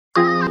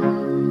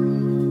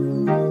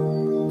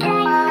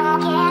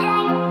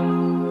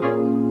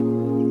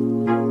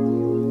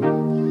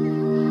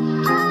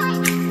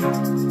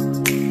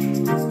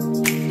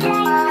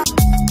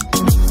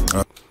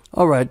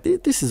All right,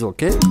 this is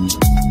okay.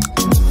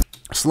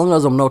 As long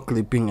as I'm not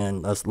clipping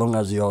and as long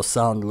as your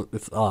sound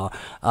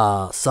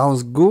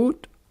sounds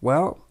good,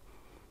 well,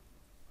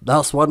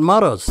 that's what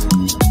matters.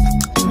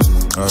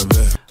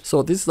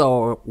 So this is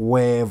our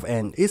wave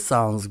and it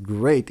sounds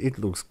great. It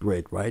looks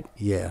great, right?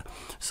 Yeah.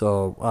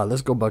 So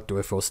let's go back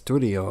to FL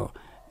Studio.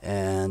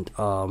 And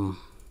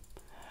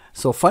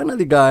so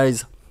finally,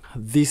 guys,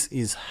 this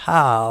is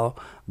how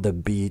the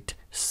beat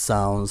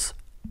sounds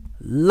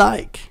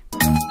like.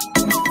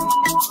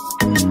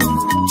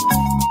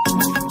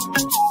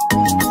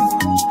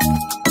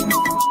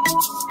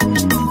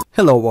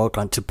 Hello,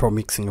 welcome to Pro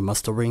Mixing and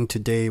Mastering.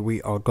 Today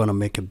we are gonna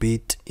make a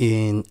beat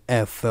in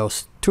FL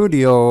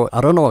Studio.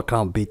 I don't know what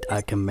kind of beat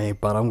I can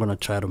make, but I'm gonna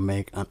try to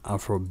make an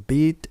Afro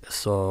beat.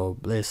 So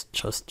let's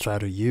just try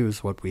to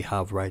use what we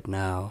have right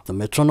now. The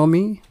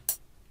metronome,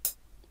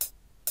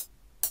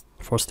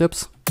 4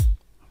 steps,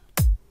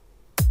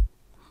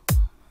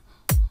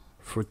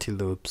 Fruity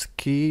Loops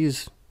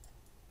keys,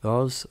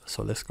 those.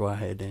 So let's go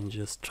ahead and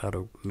just try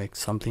to make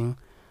something.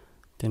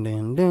 Ding,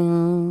 ding,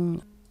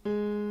 ding.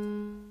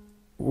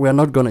 We're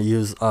not gonna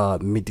use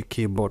MIDI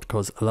keyboard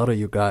because a lot of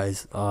you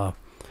guys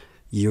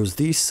use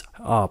this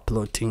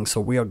plotting,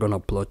 so we are gonna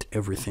plot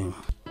everything.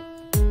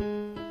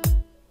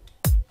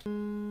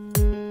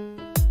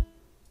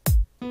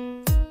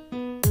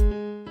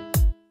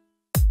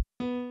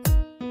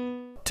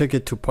 Take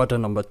it to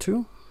pattern number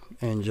 2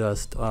 and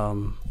just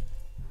open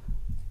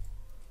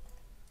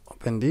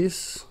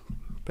this,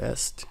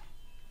 paste.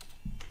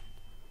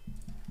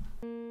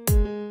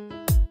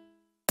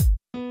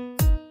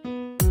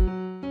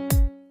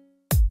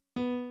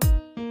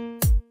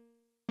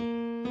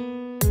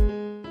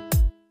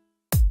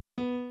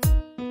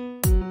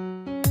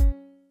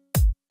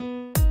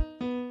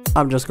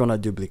 I'm just gonna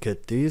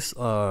duplicate this,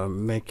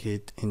 make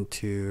it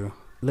into,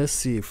 let's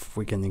see if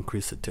we can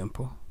increase the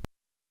tempo.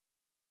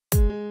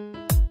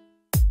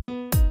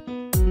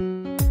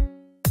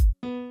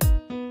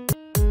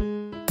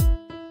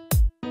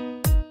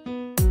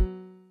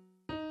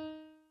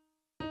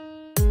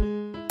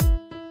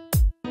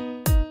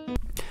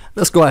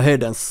 Let's go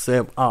ahead and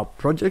save our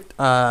project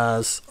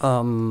as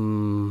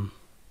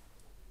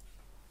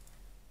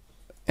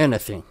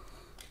anything.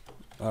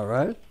 All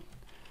right.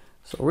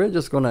 So we're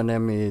just gonna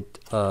name it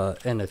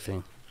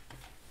anything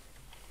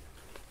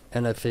or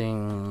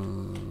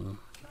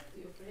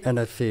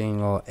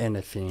anything or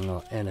anything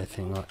or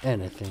anything or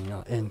anything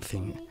or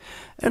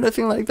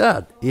anything like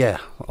that. Yeah.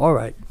 All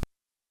right.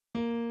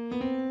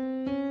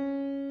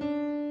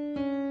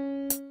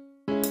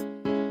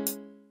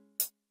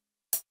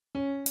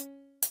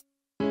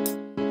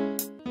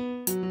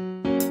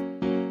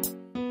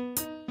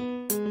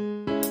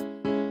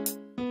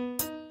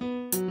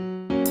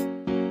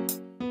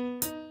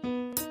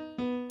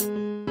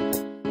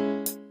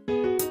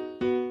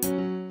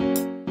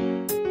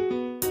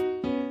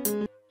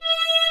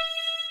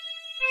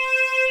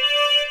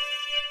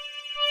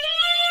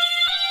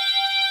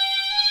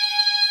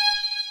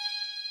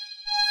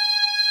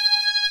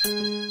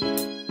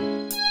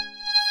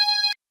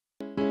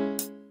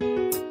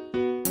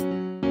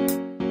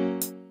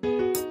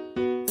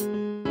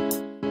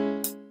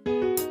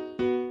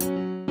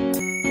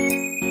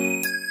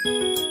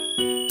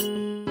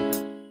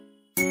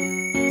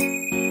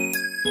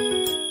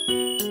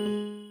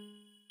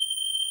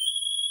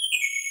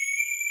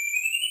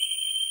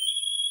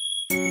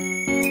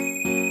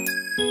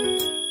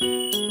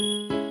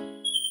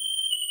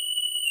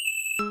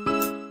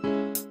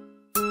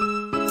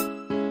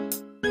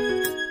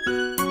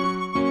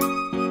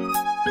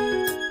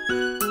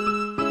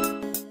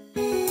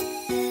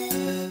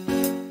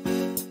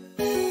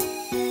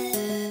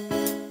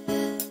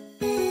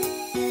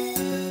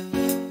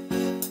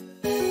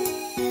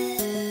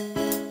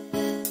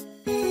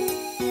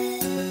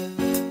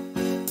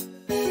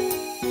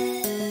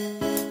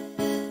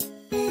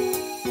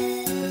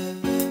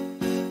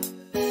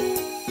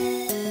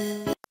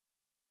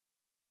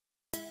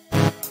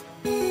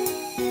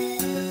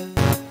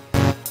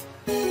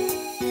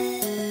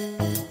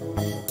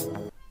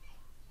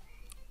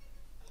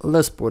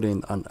 Let's put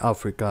in an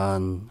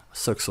African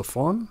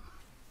saxophone.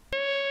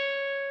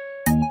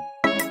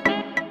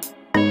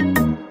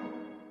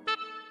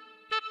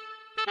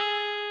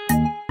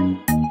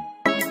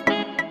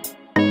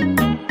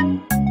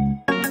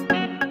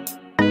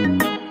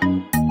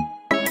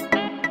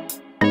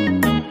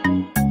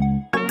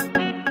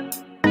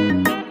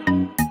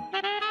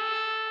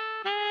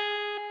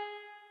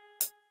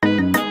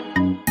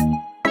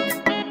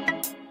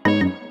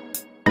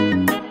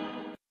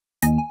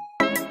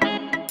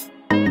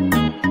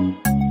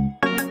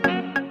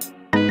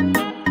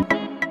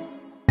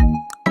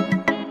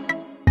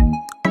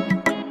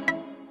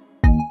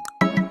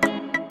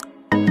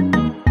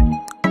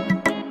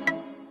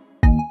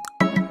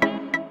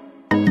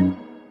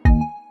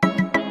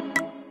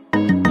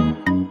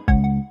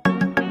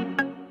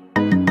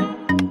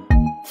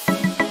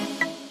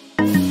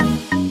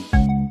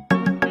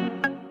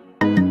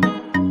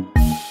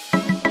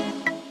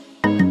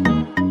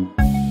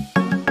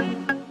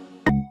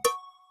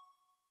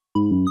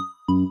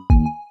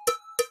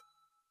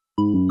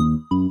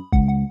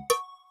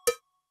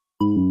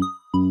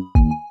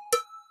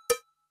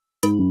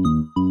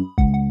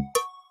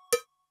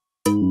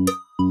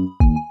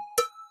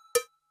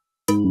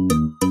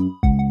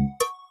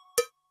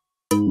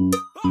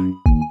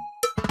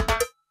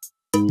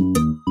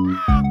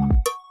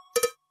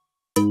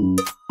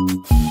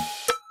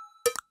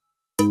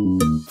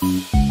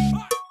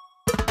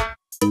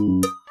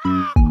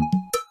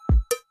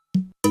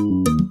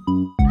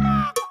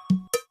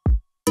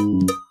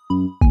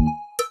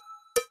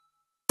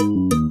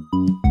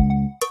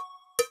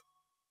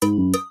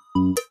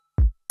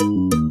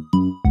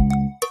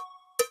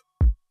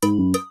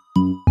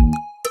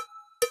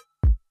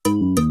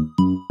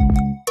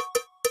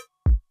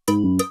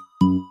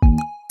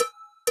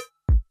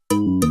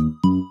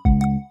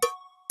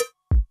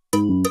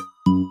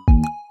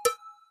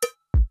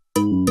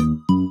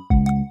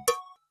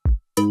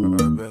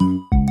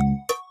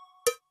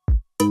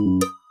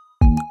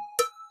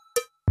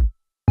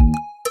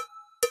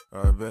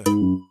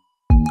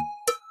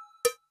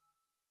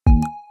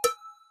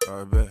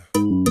 I bet.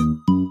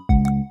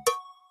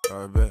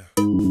 I bet.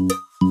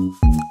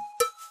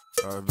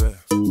 I bet.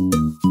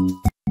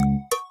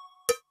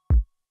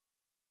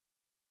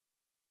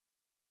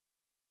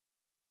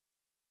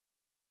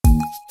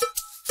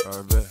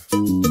 I bet. I bet.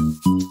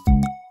 I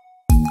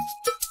bet. I bet.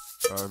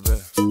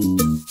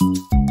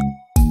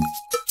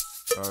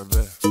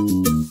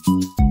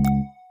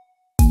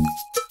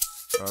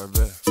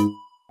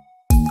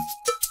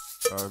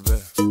 I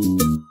bet.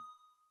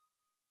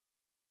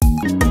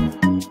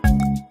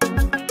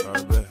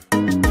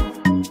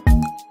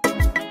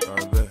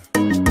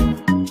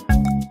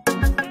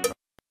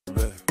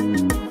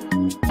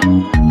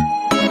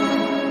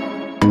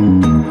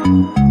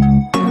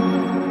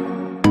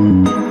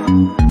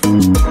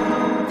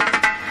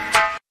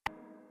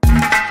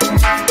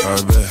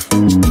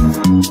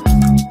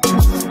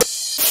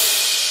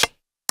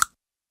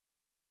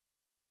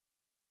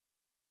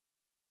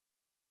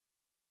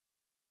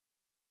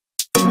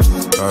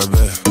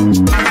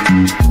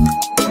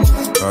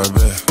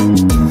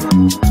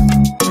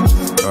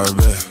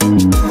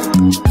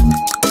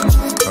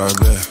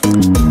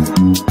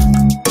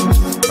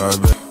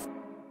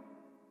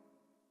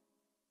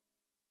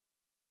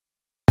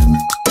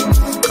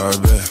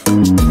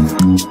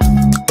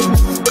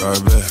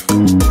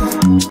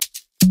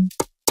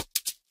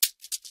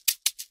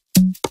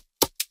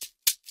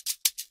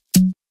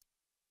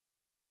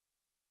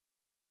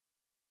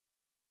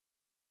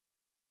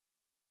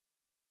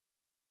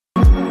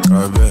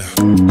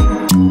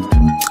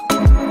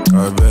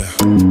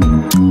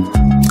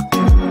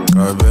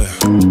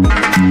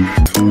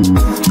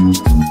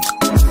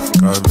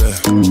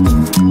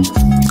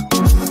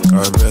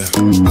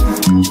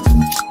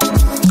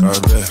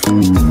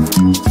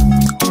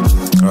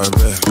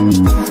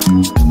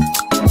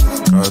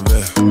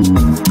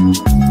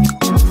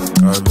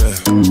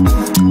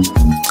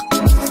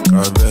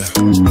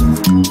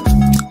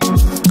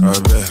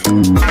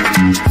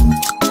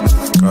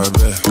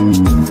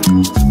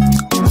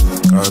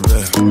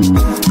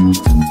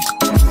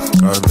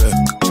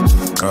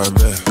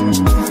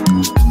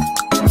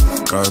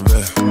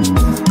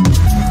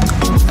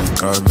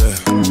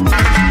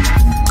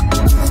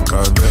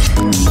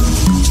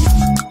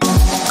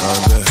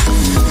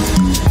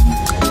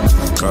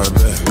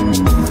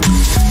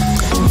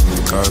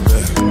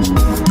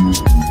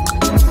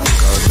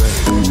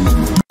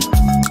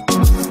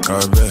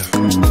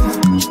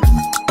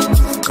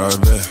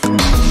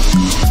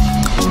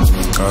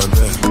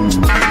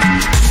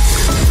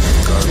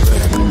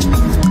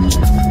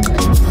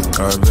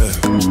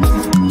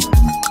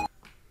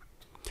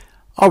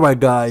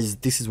 Alright guys,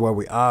 this is where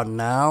we are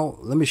now.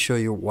 Let me show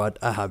you what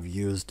I have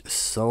used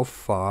so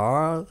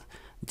far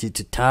due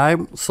to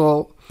time.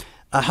 So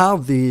I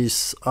have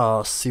this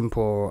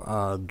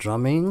simple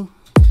drumming.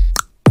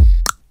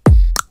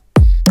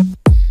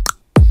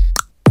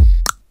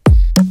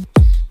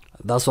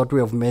 That's what we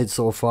have made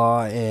so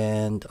far,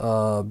 and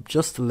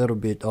just a little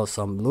bit of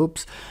some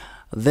loops.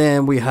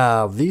 Then we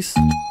have this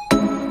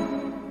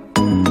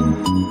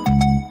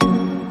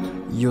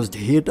used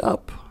hit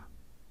up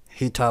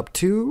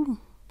 2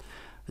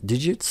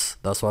 digits,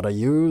 that's what I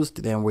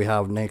used. Then we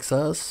have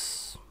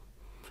Nexus,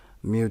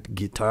 mute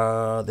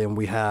guitar, then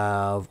we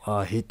have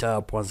hit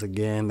up once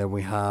again, then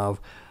we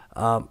have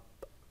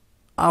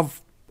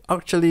I've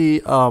actually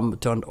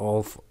turned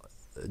off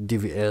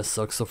DVS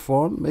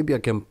saxophone. Maybe I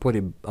can put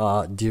it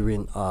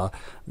during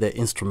the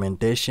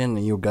instrumentation,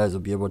 and you guys will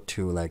be able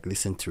to like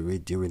listen to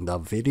it during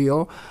that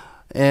video.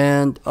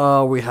 And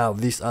we have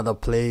this other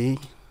play,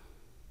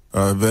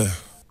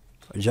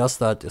 just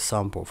that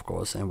sample of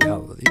course, and we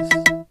have this.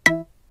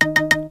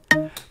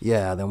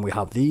 Yeah, then we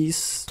have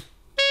these.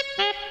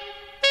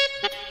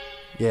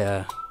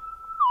 Yeah,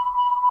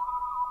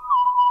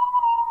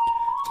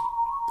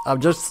 I've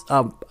just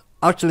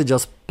actually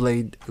just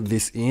played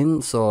this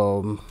in,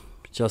 so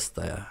just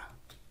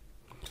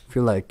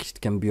feel like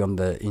it can be on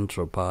the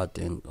intro part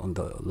and on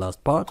the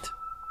last part,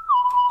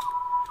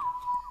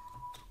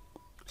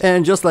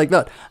 and just like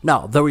that.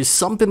 Now there is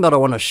something that I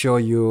want to show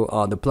you,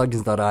 the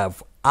plugins that I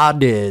have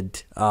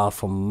added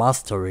for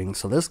mastering.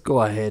 So let's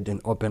go ahead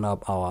and open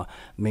up our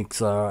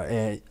mixer,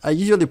 and I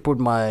usually put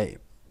my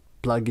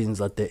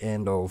plugins at the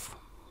end of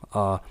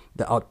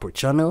the output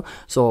channel.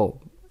 So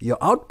your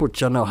output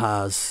channel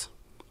has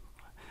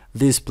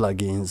these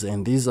plugins,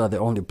 and these are the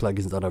only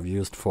plugins that I've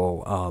used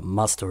for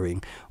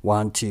mastering: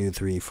 1, 2,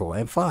 3, 4,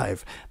 and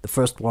 5. The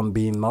first one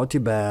being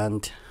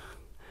multi-band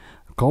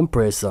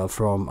compressor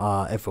from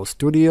FL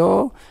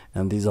Studio,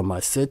 and these are my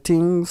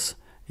settings.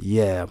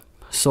 Yeah,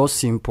 so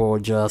simple.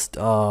 Just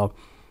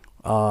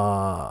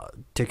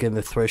taking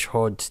the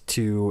threshold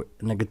to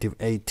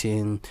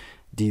 -18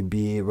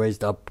 dB,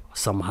 raised up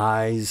some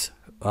highs,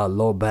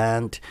 low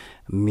band,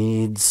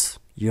 mids,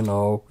 you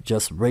know,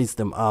 just raise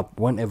them up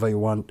whenever you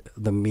want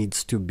the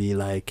mids to be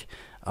like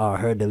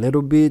heard a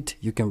little bit.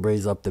 You can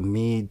raise up the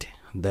mid,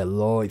 the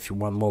low if you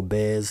want more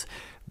bass,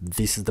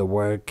 this is the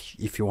work.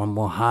 If you want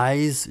more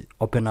highs,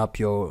 open up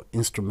your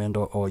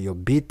instrumental or your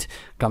beat,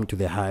 come to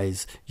the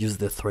highs, use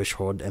the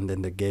threshold and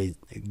then the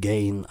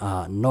gain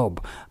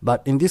knob.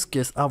 But in this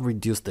case, I've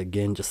reduced the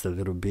gain just a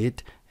little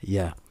bit.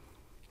 Yeah.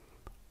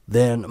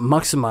 Then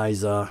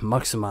maximus,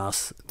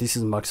 this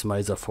is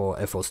maximizer for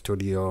FL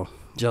Studio.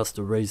 Just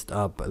raised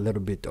up a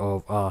little bit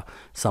of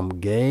some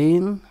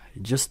gain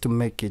just to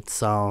make it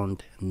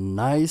sound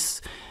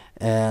nice.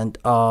 And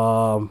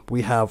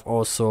we have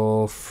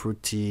also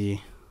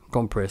Fruity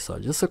compressor,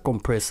 just a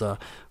compressor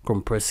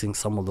compressing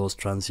some of those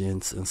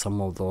transients and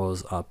some of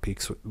those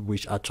peaks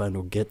which are trying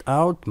to get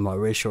out. My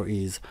ratio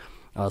is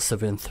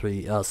 7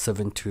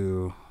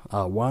 to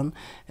 1,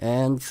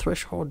 and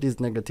threshold is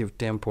negative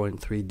 10.3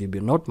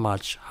 dB. Not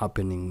much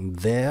happening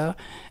there.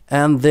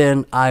 And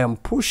then I am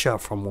pusher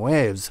from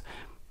waves,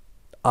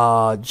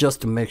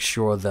 just to make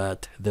sure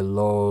that the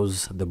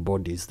lows, the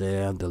body is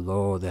there, the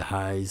low, the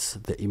highs,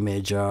 the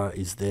imager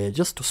is there,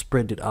 just to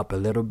spread it up a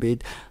little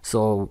bit.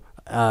 So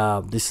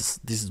this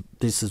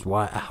is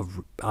why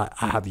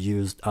I have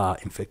used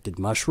infected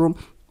mushroom.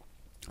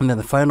 And then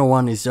the final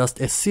one is just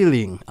a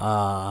ceiling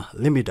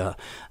limiter.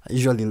 I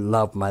usually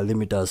love my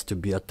limiters to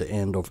be at the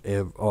end of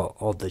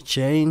the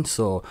chain.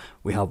 So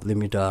we have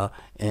limiter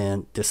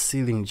and the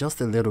ceiling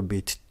just a little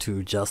bit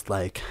to just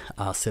like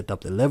set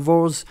up the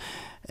levels.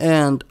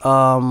 And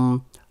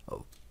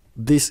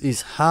this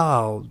is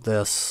how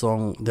the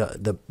song,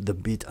 the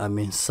beat, I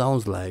mean,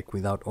 sounds like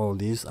without all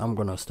this. I'm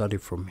gonna start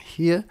it from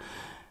here.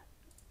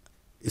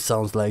 It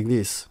sounds like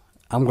this.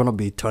 I'm gonna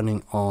be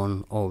turning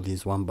on all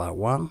these one by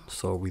one.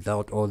 So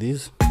without all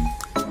these,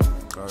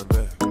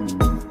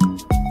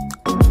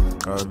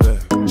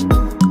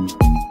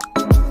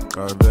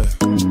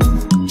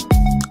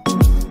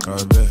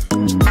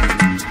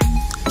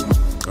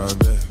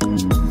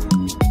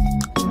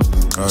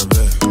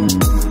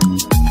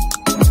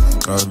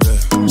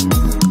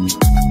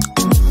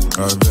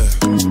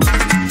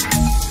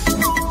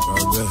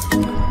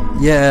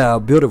 yeah,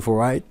 beautiful,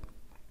 right?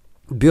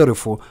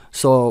 Beautiful.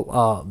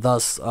 So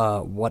that's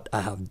what I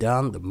have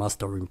done, the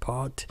mastering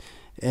part.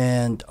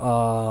 And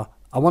I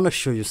want to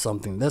show you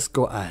something. Let's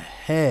go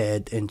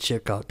ahead and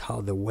check out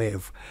how the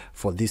wave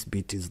for this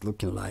beat is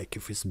looking like,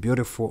 if it's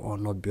beautiful or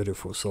not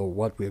beautiful. So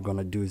what we're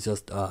gonna do is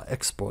just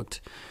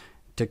export,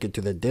 take it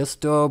to the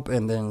desktop,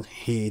 and then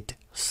hit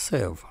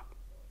save.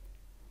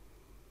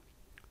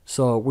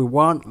 So we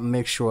want to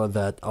make sure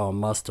that our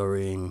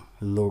mastering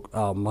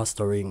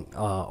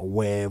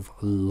wave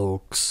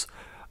looks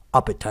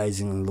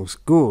appetizing, looks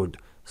good.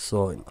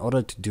 So in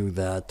order to do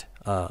that,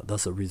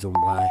 that's the reason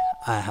why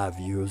I have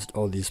used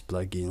all these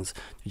plugins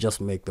to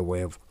just make the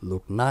wave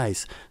look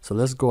nice. So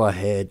let's go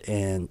ahead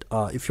and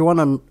if you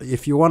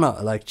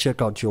wanna like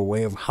check out your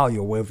wave, how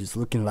your wave is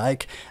looking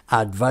like,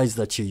 I advise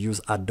that you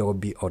use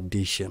Adobe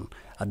Audition.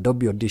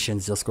 Adobe Audition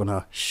is just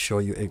gonna show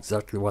you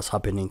exactly what's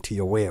happening to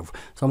your wave.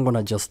 So I'm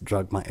gonna just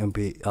drag my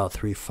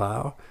MP3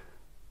 file,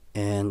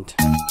 and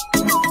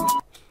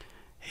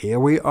here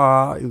we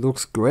are. It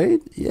looks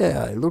great.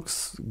 Yeah, it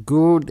looks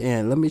good.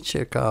 And let me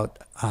check out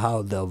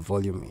how the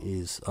volume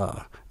is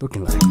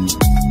looking like.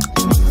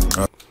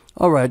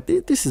 All right,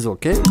 this is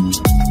okay.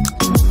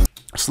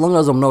 As long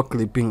as I'm not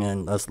clipping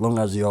and as long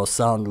as your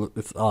sound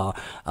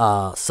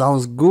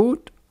sounds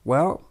good,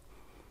 well,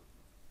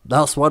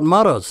 that's what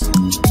matters.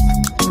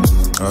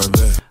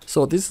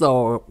 So this is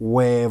our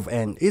wave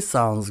and it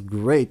sounds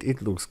great.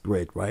 It looks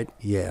great, right?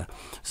 Yeah.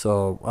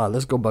 So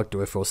let's go back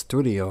to FL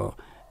Studio.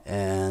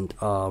 And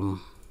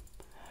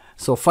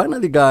so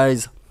finally,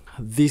 guys,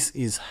 this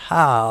is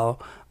how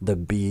the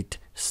beat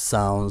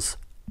sounds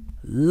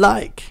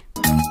like.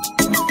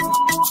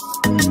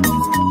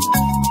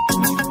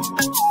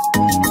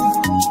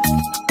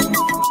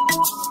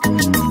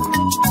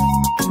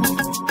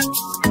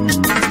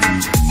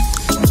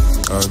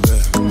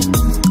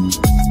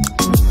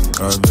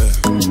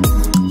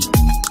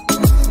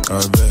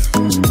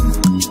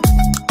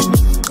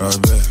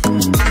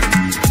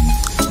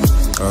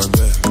 I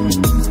bet.